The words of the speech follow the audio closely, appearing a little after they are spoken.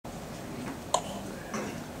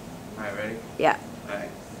ready? Yeah. Alright.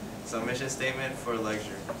 So mission statement for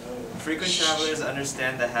luxury. Frequent travelers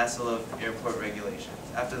understand the hassle of airport regulations.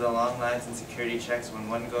 After the long lines and security checks, when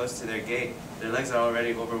one goes to their gate, their legs are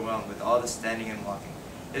already overwhelmed with all the standing and walking.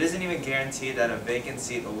 It isn't even guaranteed that a vacant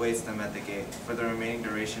seat awaits them at the gate for the remaining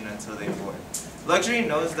duration until they board. Luxury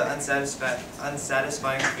knows the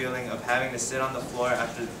unsatisfying feeling of having to sit on the floor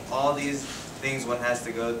after all these things one has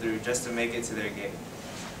to go through just to make it to their gate.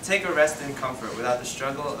 Take a rest in comfort without the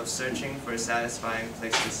struggle of searching for a satisfying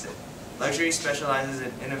place to sit. Luxury specializes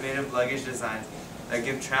in innovative luggage designs that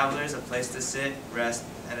give travelers a place to sit, rest,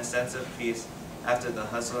 and a sense of peace after the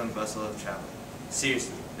hustle and bustle of travel.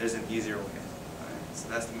 Seriously, there's an easier way. Alright, so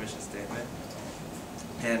that's the mission statement.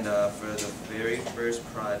 And for the very first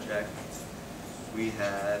project we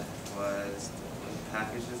had was the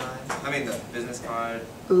package design. I mean the business card.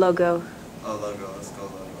 Logo. Oh, logo. Let's go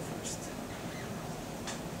logo first.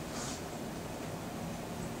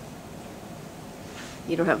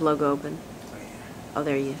 You don't have logo open. Oh, yeah. Oh,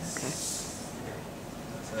 there you. Okay.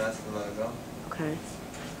 So that's the logo. Okay.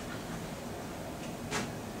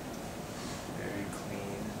 Very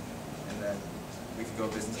clean. And then we could go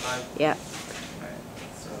business card. Yeah. Alright.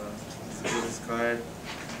 So this is the business card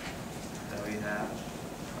that we have.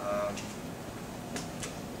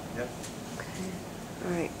 Yep. Okay.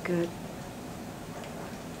 All right. Good.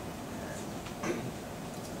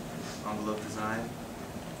 Envelope design.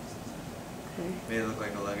 Okay. Made it look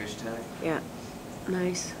like a luggage tag. Yeah.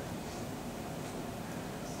 Nice.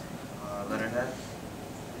 Letterhead.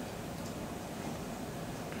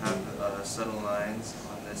 Have subtle lines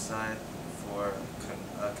on this side for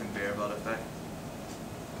conveyor belt effect.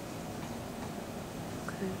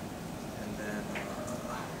 Okay. And then,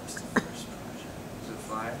 what's the first project? Is it a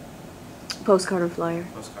flyer? Postcard or flyer?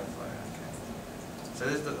 Postcard flyer, okay. So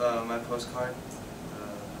this is my postcard, the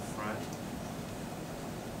front.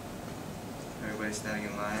 Everybody's standing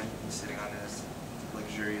in line. He's sitting on his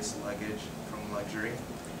luxurious luggage from Luxury.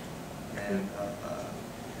 And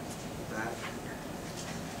back.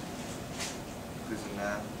 Includes a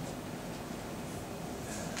map.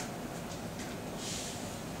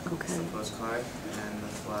 Okay. The postcard and the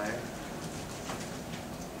flyer.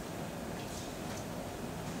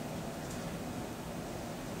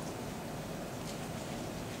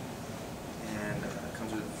 And it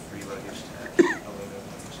comes with a free luggage tag, aluminum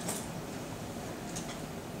luggage tag.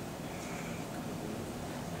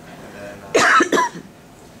 And then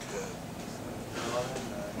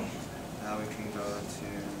now we can go to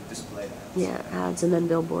display ads. Yeah, ads and then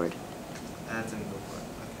billboard. Ads and billboard.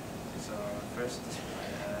 Okay. So first display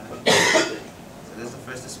ad. So this is the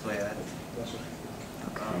first display ad.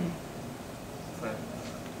 Okay. But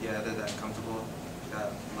yeah, they're that comfortable.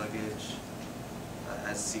 Got luggage.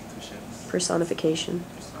 Has seat cushions. Personification.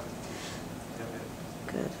 Yep.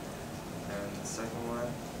 Good. And the second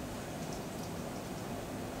one,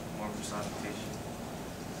 more personification.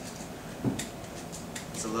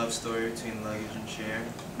 It's a love story between luggage and chair.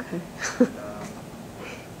 Okay.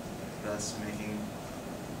 Thus making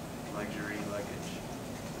luxury luggage.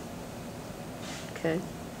 Okay.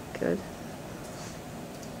 Good.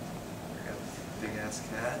 Got a big ass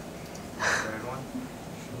cat. Third one.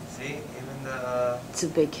 See, even the It's a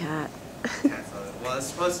big cat. cat's on it. Well, it's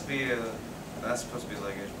supposed to be that's supposed to be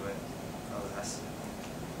luggage, but oh, that's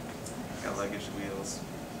got luggage wheels.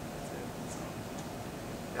 That's it. So,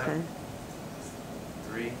 yep. Okay.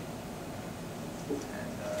 3.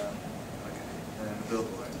 And okay, and then the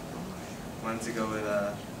billboard. Wanted to go with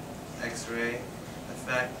X-ray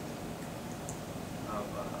effect of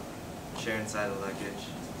chair inside a luggage,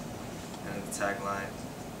 and the tagline.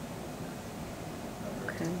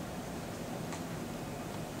 Okay.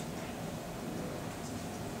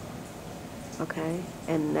 Okay.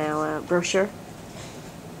 And now brochure.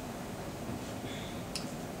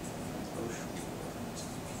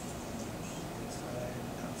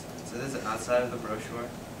 So this is outside of the brochure.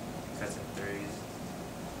 Cuts in threes.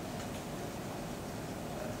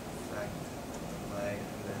 Effect, light,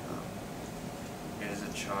 and then here's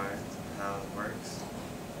a chart of how it works.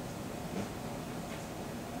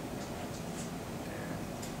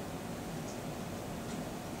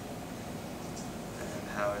 And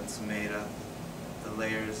how it's made up, the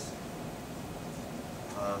layers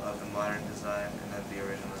of the modern design and then the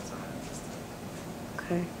original design, just a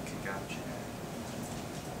Okay. kick-out chair.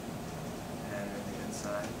 And the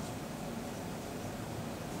inside.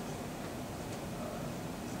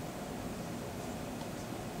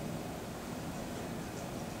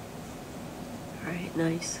 All right.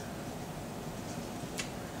 Nice.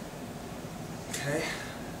 Okay.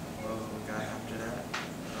 What we got after that?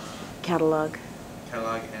 Catalog.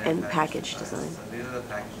 catalog And package design. So these are the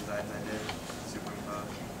package designs I did,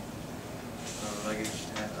 superimposed. So luggage,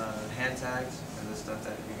 hand tags are the stuff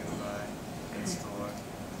that you're gonna buy in store.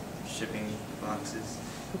 Shipping boxes.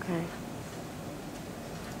 Okay.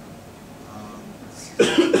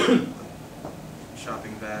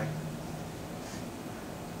 Shopping bag.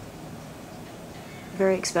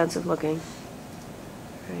 Very expensive looking.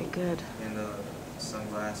 Very good. And a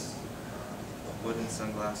sunglass, wooden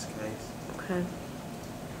sunglass case. Okay.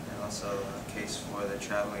 And also a case for the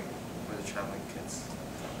traveling kits.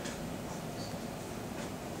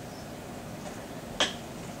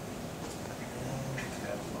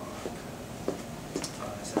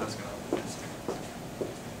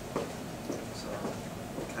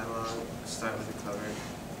 Start with the cover.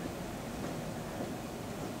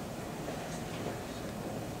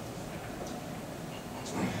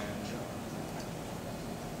 And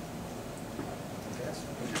I guess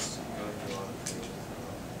we can just go through all the pages.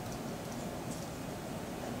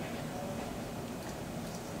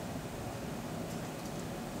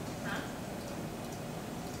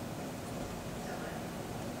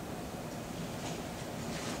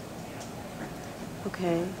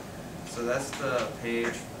 Okay. So that's the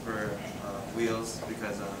page for wheels,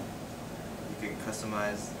 because you can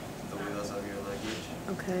customize the wheels of your luggage.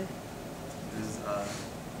 Okay. This is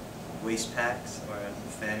waist packs or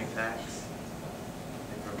fanny packs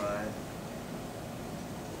they provide.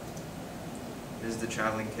 This is the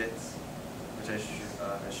traveling kits, which I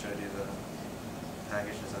showed you the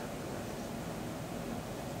package design for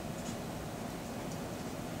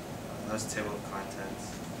that. That's the table of contents,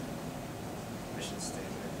 mission statement.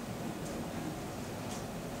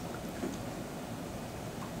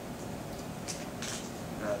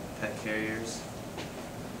 Pet carriers.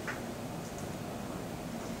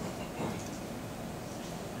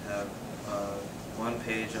 Have one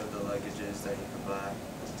page of the luggages that you can buy.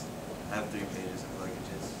 I have 3 pages of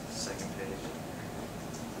luggages. Second page.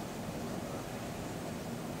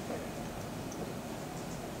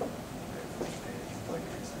 First page,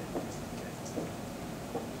 luggages.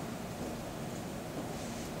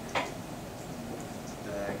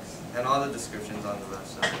 Bags. And all the descriptions on the left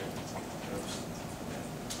side. Oops.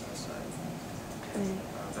 Okay.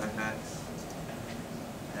 Backpacks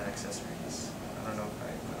and accessories. I don't know if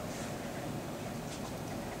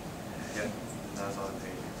yeah, that was all the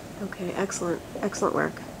pages. Okay, excellent. Excellent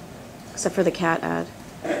work. Except for the cat ad.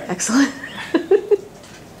 Excellent.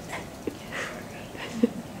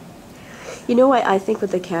 You know what, I think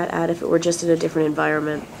with the cat ad, if it were just in a different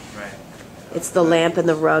environment, Right. it's the lamp and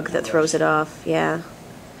the rug that throws it off. Yeah.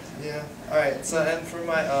 Yeah. All right. So and for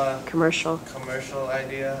my Commercial. commercial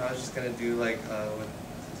idea, I was just gonna do like what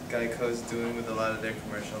Geico's doing with a lot of their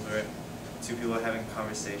commercials, where 2 people are having a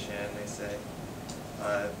conversation and they say,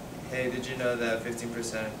 "Hey, did you know that 15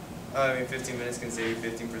 minutes can save you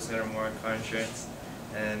 15% or more on car insurance?"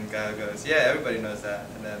 And Guy goes, "Yeah, everybody knows that."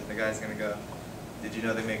 And then the guy's gonna go, "Did you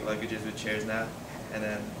know they make luggages with chairs now?" And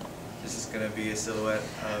then it's just gonna be a silhouette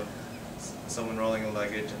of someone rolling a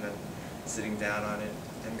luggage and then sitting down on it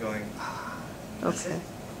and going, "Ah." Okay.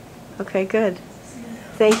 Okay, good.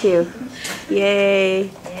 Thank you. Yay.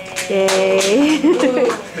 Yay.